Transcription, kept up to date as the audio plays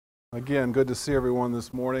Again, good to see everyone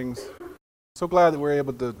this morning. So glad that we're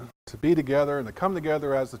able to be together and to come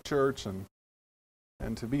together as a church and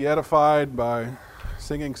to be edified by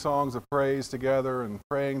singing songs of praise together and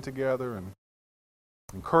praying together and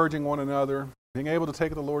encouraging one another, being able to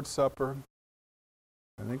take the Lord's Supper.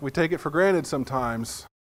 I think we take it for granted sometimes,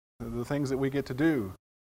 the things that we get to do,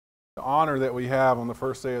 the honor that we have on the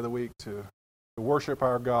first day of the week to worship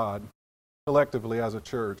our God collectively as a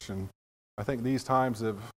church. And I think these times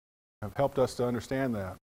have helped us to understand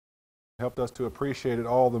that, helped us to appreciate it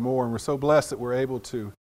all the more. And we're so blessed that we're able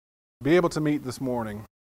to meet this morning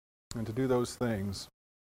and to do those things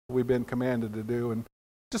that we've been commanded to do. And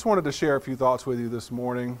just wanted to share a few thoughts with you this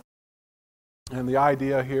morning. And the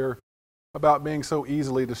idea here about being so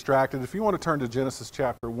easily distracted. If you want to turn to Genesis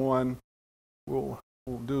chapter 1, we'll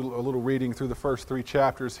do a little reading through the first 3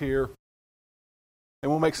 chapters here.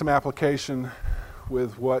 And we'll make some application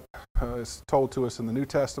with what is told to us in the New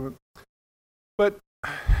Testament. But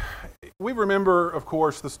we remember, of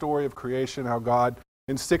course, the story of creation, how God,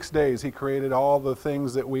 in 6 days, He created all the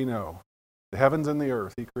things that we know. The heavens and the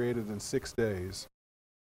earth, He created in 6 days.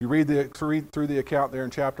 You read through the account there in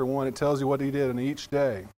chapter 1, it tells you what He did in each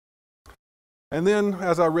day. And then,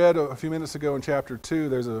 as I read a few minutes ago in chapter 2,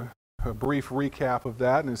 there's a brief recap of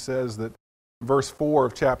that, and it says that, verse 4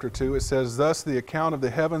 of chapter 2, it says, "Thus the account of the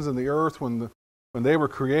heavens and the earth when they were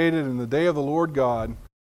created in the day of the Lord God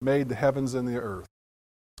made the heavens and the earth."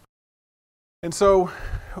 And so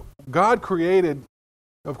God created,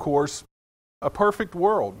 of course, a perfect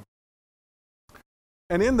world.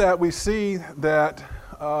 And in that we see that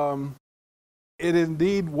it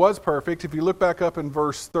indeed was perfect. If you look back up in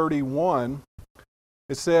verse 31,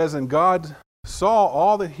 it says, "And God saw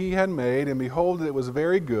all that He had made, and behold, it was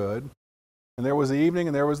very good. And there was the evening,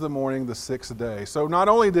 and there was the morning, the 6th day." So not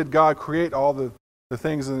only did God create all the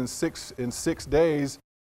things in 6 days,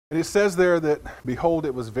 and it says there that, behold,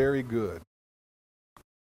 it was very good.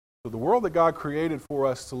 So the world that God created for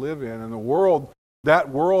us to live in, and that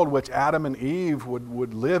world which Adam and Eve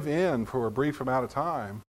would live in for a brief amount of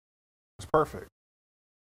time, was perfect.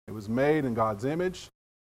 It was made in God's image.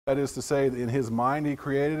 That is to say, that in His mind He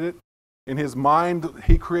created it. In His mind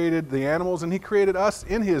He created the animals, and He created us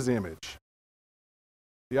in His image.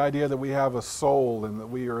 The idea that we have a soul and that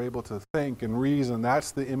we are able to think and reason,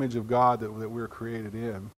 that's the image of God that we're created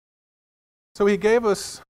in. So He gave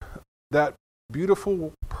us that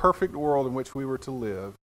beautiful, perfect world in which we were to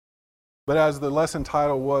live. But as the lesson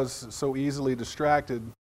title was, so easily distracted,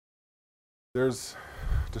 there's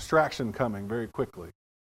distraction coming very quickly.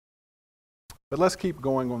 But let's keep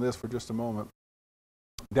going on this for just a moment.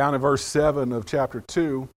 Down in verse 7 of chapter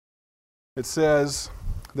 2, it says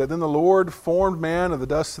that then the Lord formed man of the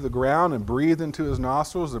dust of the ground and breathed into his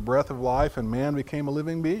nostrils the breath of life, and man became a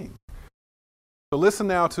living being. So listen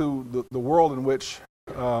now to the world in which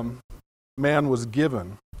man was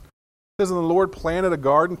given. It says, "And the Lord planted a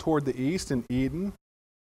garden toward the east in Eden,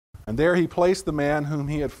 and there He placed the man whom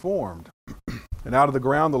He had formed. And out of the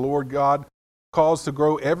ground the Lord God caused to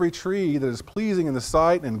grow every tree that is pleasing in the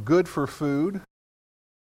sight and good for food,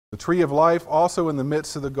 the tree of life also in the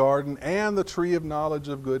midst of the garden, and the tree of knowledge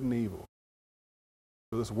of good and evil."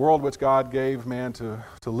 So this world which God gave man to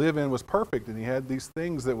live in was perfect, and He had these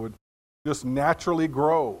things that would just naturally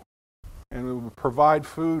grow and would provide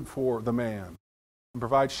food for the man, and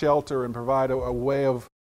provide shelter, and provide a way of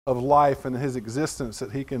life and his existence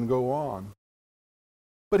that he can go on.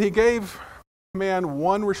 But He gave man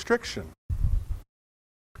one restriction.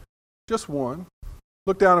 Just one.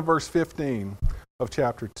 Look down at verse 15 of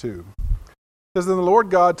chapter 2. It says, "Then the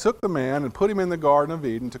Lord God took the man and put him in the Garden of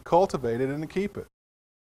Eden to cultivate it and to keep it.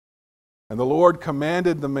 And the Lord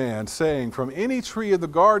commanded the man, saying, From any tree of the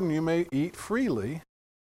garden you may eat freely,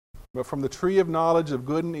 but from the tree of knowledge of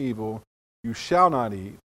good and evil you shall not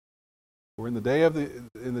eat. For in the day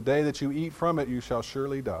that you eat from it you shall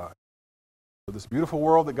surely die." So this beautiful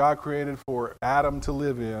world that God created for Adam to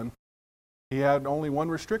live in, He had only one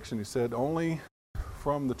restriction. He said, only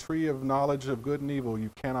from the tree of knowledge of good and evil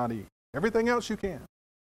you cannot eat. Everything else you can.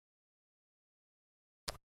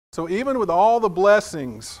 So even with all the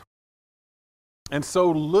blessings and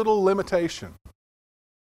so little limitation,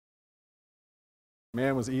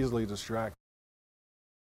 man was easily distracted.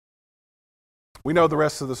 We know the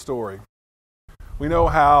rest of the story. We know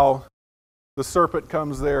how the serpent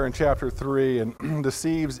comes there in chapter 3 and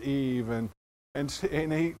deceives Eve, and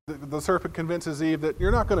the serpent convinces Eve that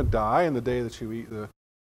you're not going to die in the day that you eat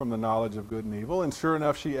from the knowledge of good and evil. And sure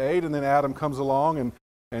enough, she ate, and then Adam comes along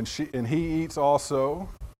and he eats also.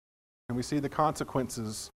 And we see the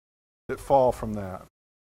consequences that fall from that.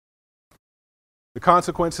 The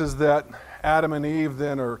consequences that Adam and Eve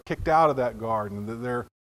then are kicked out of that garden, that they're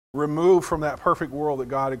removed from that perfect world that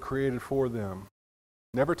God had created for them,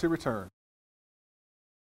 never to return.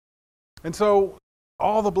 And so,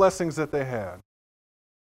 all the blessings that they had,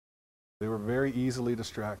 they were very easily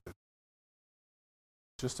distracted.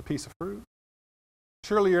 Just a piece of fruit.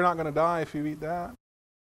 Surely you're not going to die if you eat that.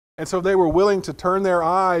 And so they were willing to turn their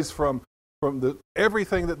eyes from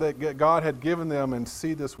everything that God had given them and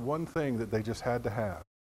see this one thing that they just had to have.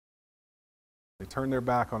 They turned their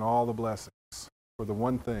back on all the blessings for the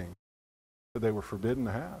one thing that they were forbidden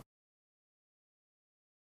to have.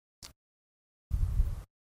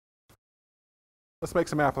 Let's make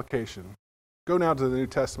some application. Go now to the New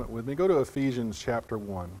Testament with me. Go to Ephesians chapter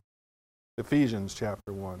 1. Ephesians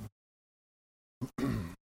chapter 1.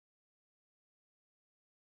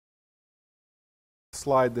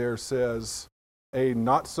 Slide there says, a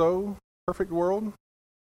not so perfect world.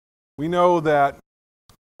 We know that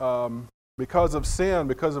because of sin,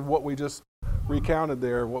 because of what we just recounted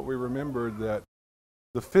there, what we remembered, that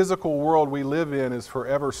the physical world we live in is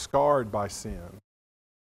forever scarred by sin.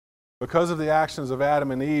 Because of the actions of Adam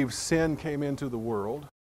and Eve, sin came into the world.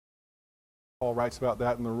 Paul writes about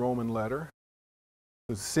that in the Roman letter.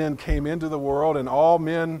 The sin came into the world, and all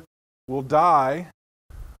men will die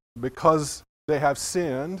because they have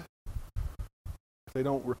sinned if they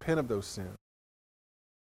don't repent of those sins.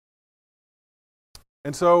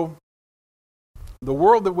 And so, the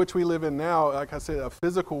world in which we live in now, like I said, a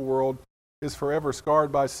physical world, is forever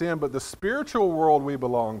scarred by sin, but the spiritual world we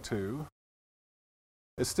belong to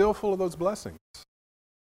is still full of those blessings.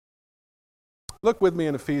 Look with me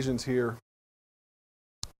in Ephesians here,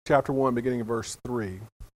 chapter 1, beginning of verse 3.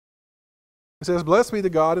 It says, "Blessed be the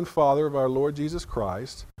God and Father of our Lord Jesus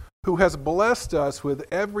Christ, who has blessed us with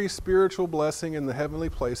every spiritual blessing in the heavenly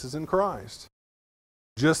places in Christ,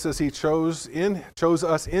 just as he chose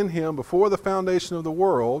us in him before the foundation of the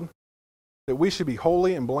world, that we should be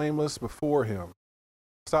holy and blameless before him."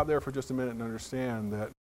 Stop there for just a minute and understand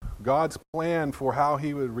that God's plan for how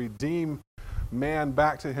he would redeem man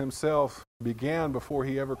back to himself began before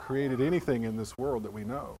he ever created anything in this world that we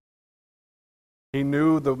know. He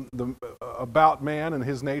knew about man and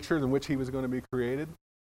his nature in which he was going to be created.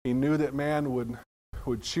 He knew that man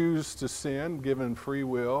would choose to sin, given free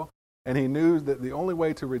will, and he knew that the only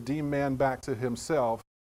way to redeem man back to himself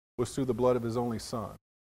was through the blood of his only Son.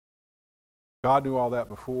 God knew all that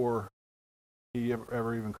before he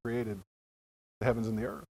ever even created the heavens and the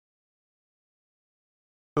earth.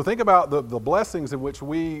 So think about the blessings in which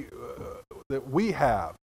that we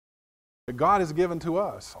have, that God has given to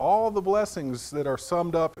us. All the blessings that are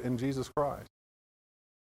summed up in Jesus Christ.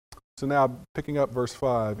 So now, picking up verse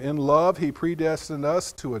 5. "In love, he predestined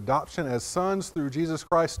us to adoption as sons through Jesus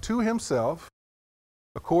Christ to himself,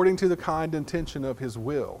 according to the kind intention of his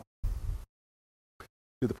will,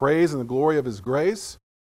 to the praise and the glory of his grace,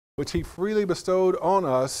 which he freely bestowed on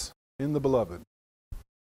us in the Beloved.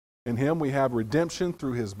 In him we have redemption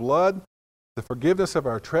through his blood, the forgiveness of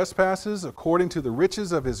our trespasses, according to the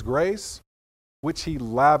riches of his grace, which he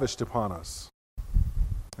lavished upon us.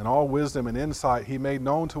 In all wisdom and insight he made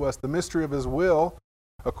known to us the mystery of his will,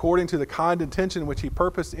 according to the kind intention which he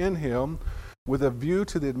purposed in him, with a view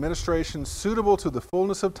to the administration suitable to the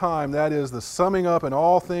fullness of time, that is, the summing up in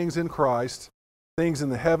all things in Christ, things in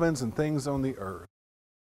the heavens and things on the earth."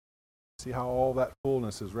 See how all that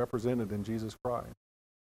fullness is represented in Jesus Christ.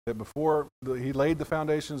 That before he laid the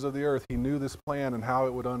foundations of the earth, he knew this plan and how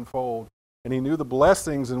it would unfold. And he knew the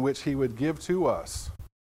blessings in which he would give to us.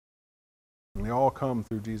 And they all come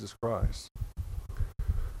through Jesus Christ.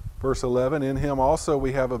 Verse 11, "In him also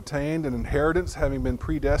we have obtained an inheritance, having been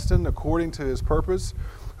predestined according to his purpose,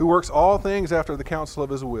 who works all things after the counsel of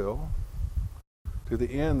his will, to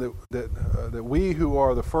the end that we who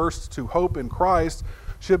are the first to hope in Christ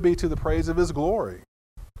should be to the praise of his glory.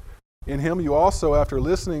 In him you also, after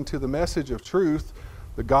listening to the message of truth,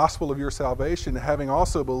 the gospel of your salvation, having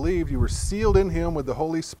also believed, you were sealed in him with the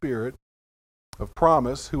Holy Spirit of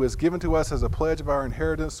promise, who is given to us as a pledge of our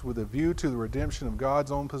inheritance, with a view to the redemption of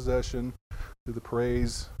God's own possession, to the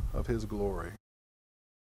praise of his glory."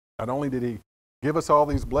 Not only did he give us all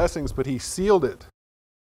these blessings, but he sealed it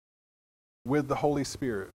with the Holy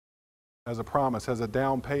Spirit as a promise, as a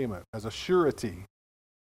down payment, as a surety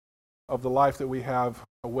of the life that we have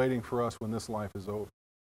awaiting for us when this life is over.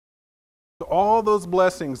 So all those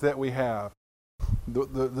blessings that we have,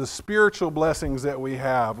 the spiritual blessings that we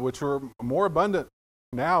have, which are more abundant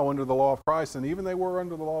now under the law of Christ than even they were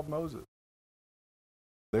under the law of Moses.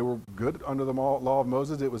 They were good under the law of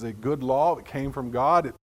Moses. It was a good law. It came from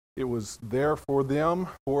God. It was there for them,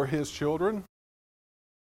 for his children.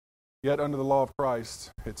 Yet under the law of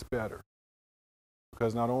Christ, it's better.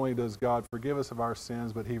 Because not only does God forgive us of our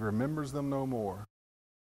sins, but He remembers them no more.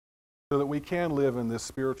 So that we can live in this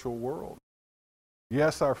spiritual world.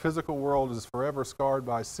 Yes, our physical world is forever scarred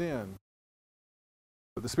by sin.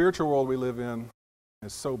 But the spiritual world we live in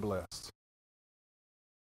is so blessed.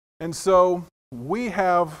 And so we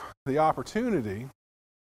have the opportunity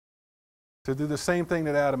to do the same thing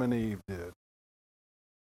that Adam and Eve did.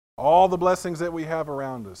 All the blessings that we have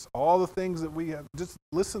around us, all the things that we have, just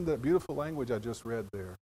listen to that beautiful language I just read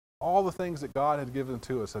there. All the things that God had given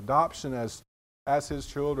to us, adoption as His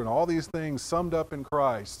children, all these things summed up in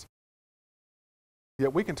Christ.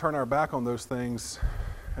 Yet we can turn our back on those things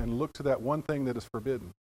and look to that one thing that is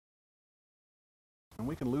forbidden. And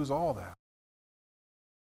we can lose all that.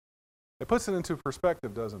 It puts it into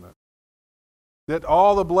perspective, doesn't it? That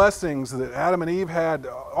all the blessings that Adam and Eve had,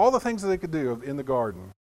 all the things that they could do in the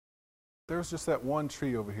garden, there's just that one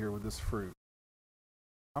tree over here with this fruit.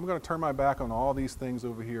 I'm going to turn my back on all these things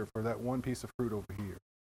over here for that one piece of fruit over here.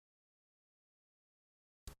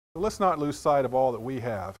 So let's not lose sight of all that we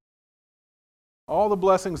have. All the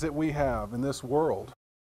blessings that we have in this world,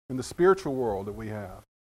 in the spiritual world that we have.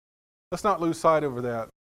 Let's not lose sight over that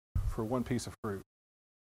for one piece of fruit.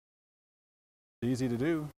 It's easy to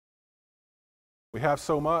do. We have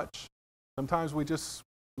so much. Sometimes we just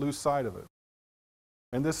lose sight of it.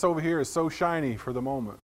 And this over here is so shiny for the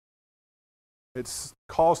moment. It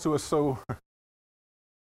calls to us so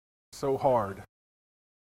hard.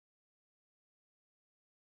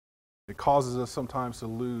 It causes us sometimes to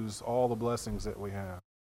lose all the blessings that we have.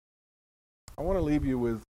 I want to leave you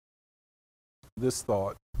with this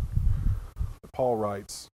thought that Paul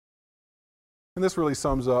writes. And this really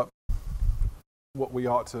sums up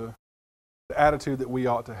the attitude that we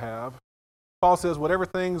ought to have. Paul says, whatever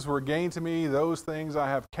things were gained to me, those things I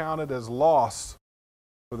have counted as loss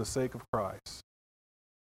for the sake of Christ.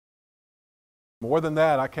 More than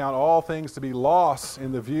that, I count all things to be loss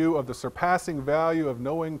in the view of the surpassing value of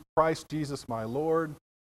knowing Christ Jesus my Lord,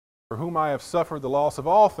 for whom I have suffered the loss of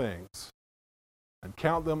all things, and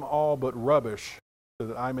count them all but rubbish, so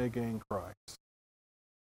that I may gain Christ.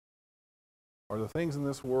 Are the things in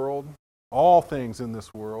this world, all things in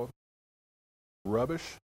this world,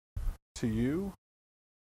 rubbish to you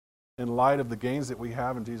in light of the gains that we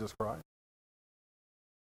have in Jesus Christ?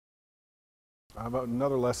 How about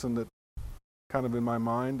another lesson that kind of in my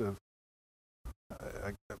mind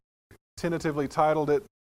I tentatively titled it,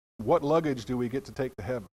 What Luggage Do We Get to Take to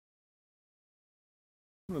Heaven?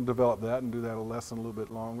 I'm going to develop that and do that a lesson a little bit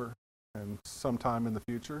longer and sometime in the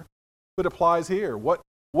future. But it applies here. What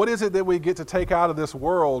is it that we get to take out of this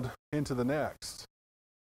world into the next?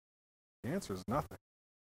 The answer is nothing.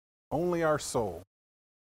 Only our soul.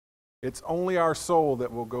 It's only our soul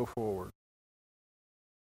that will go forward.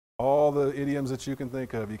 All the idioms that you can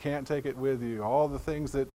think of, you can't take it with you. All the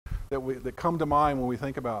things that come to mind when we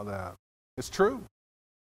think about that. It's true.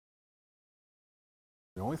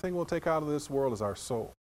 The only thing we'll take out of this world is our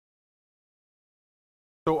soul.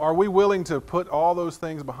 So are we willing to put all those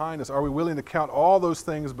things behind us? Are we willing to count all those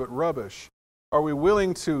things but rubbish? Are we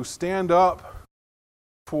willing to stand up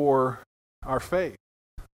for our faith,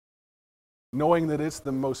 knowing that it's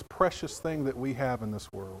the most precious thing that we have in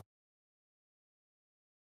this world?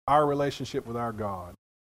 Our relationship with our God.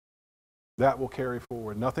 That will carry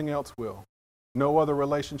forward. Nothing else will. No other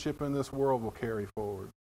relationship in this world will carry forward.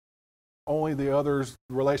 Only the other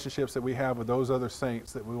relationships that we have with those other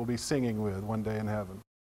saints that we will be singing with one day in heaven.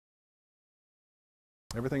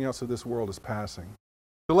 Everything else of this world is passing.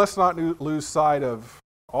 So let's not lose sight of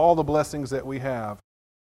all the blessings that we have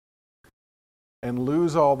and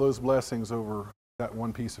lose all those blessings over that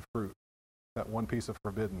one piece of fruit, that one piece of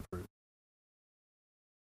forbidden fruit.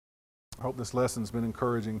 I hope this lesson's been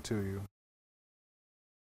encouraging to you.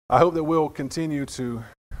 I hope that we'll continue to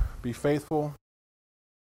be faithful.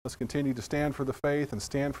 Let's continue to stand for the faith and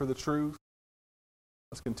stand for the truth.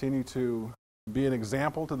 Let's continue to be an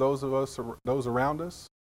example to those around us,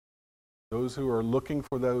 those who are looking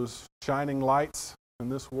for those shining lights in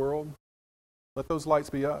this world. Let those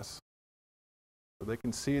lights be us, so they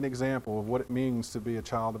can see an example of what it means to be a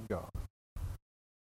child of God.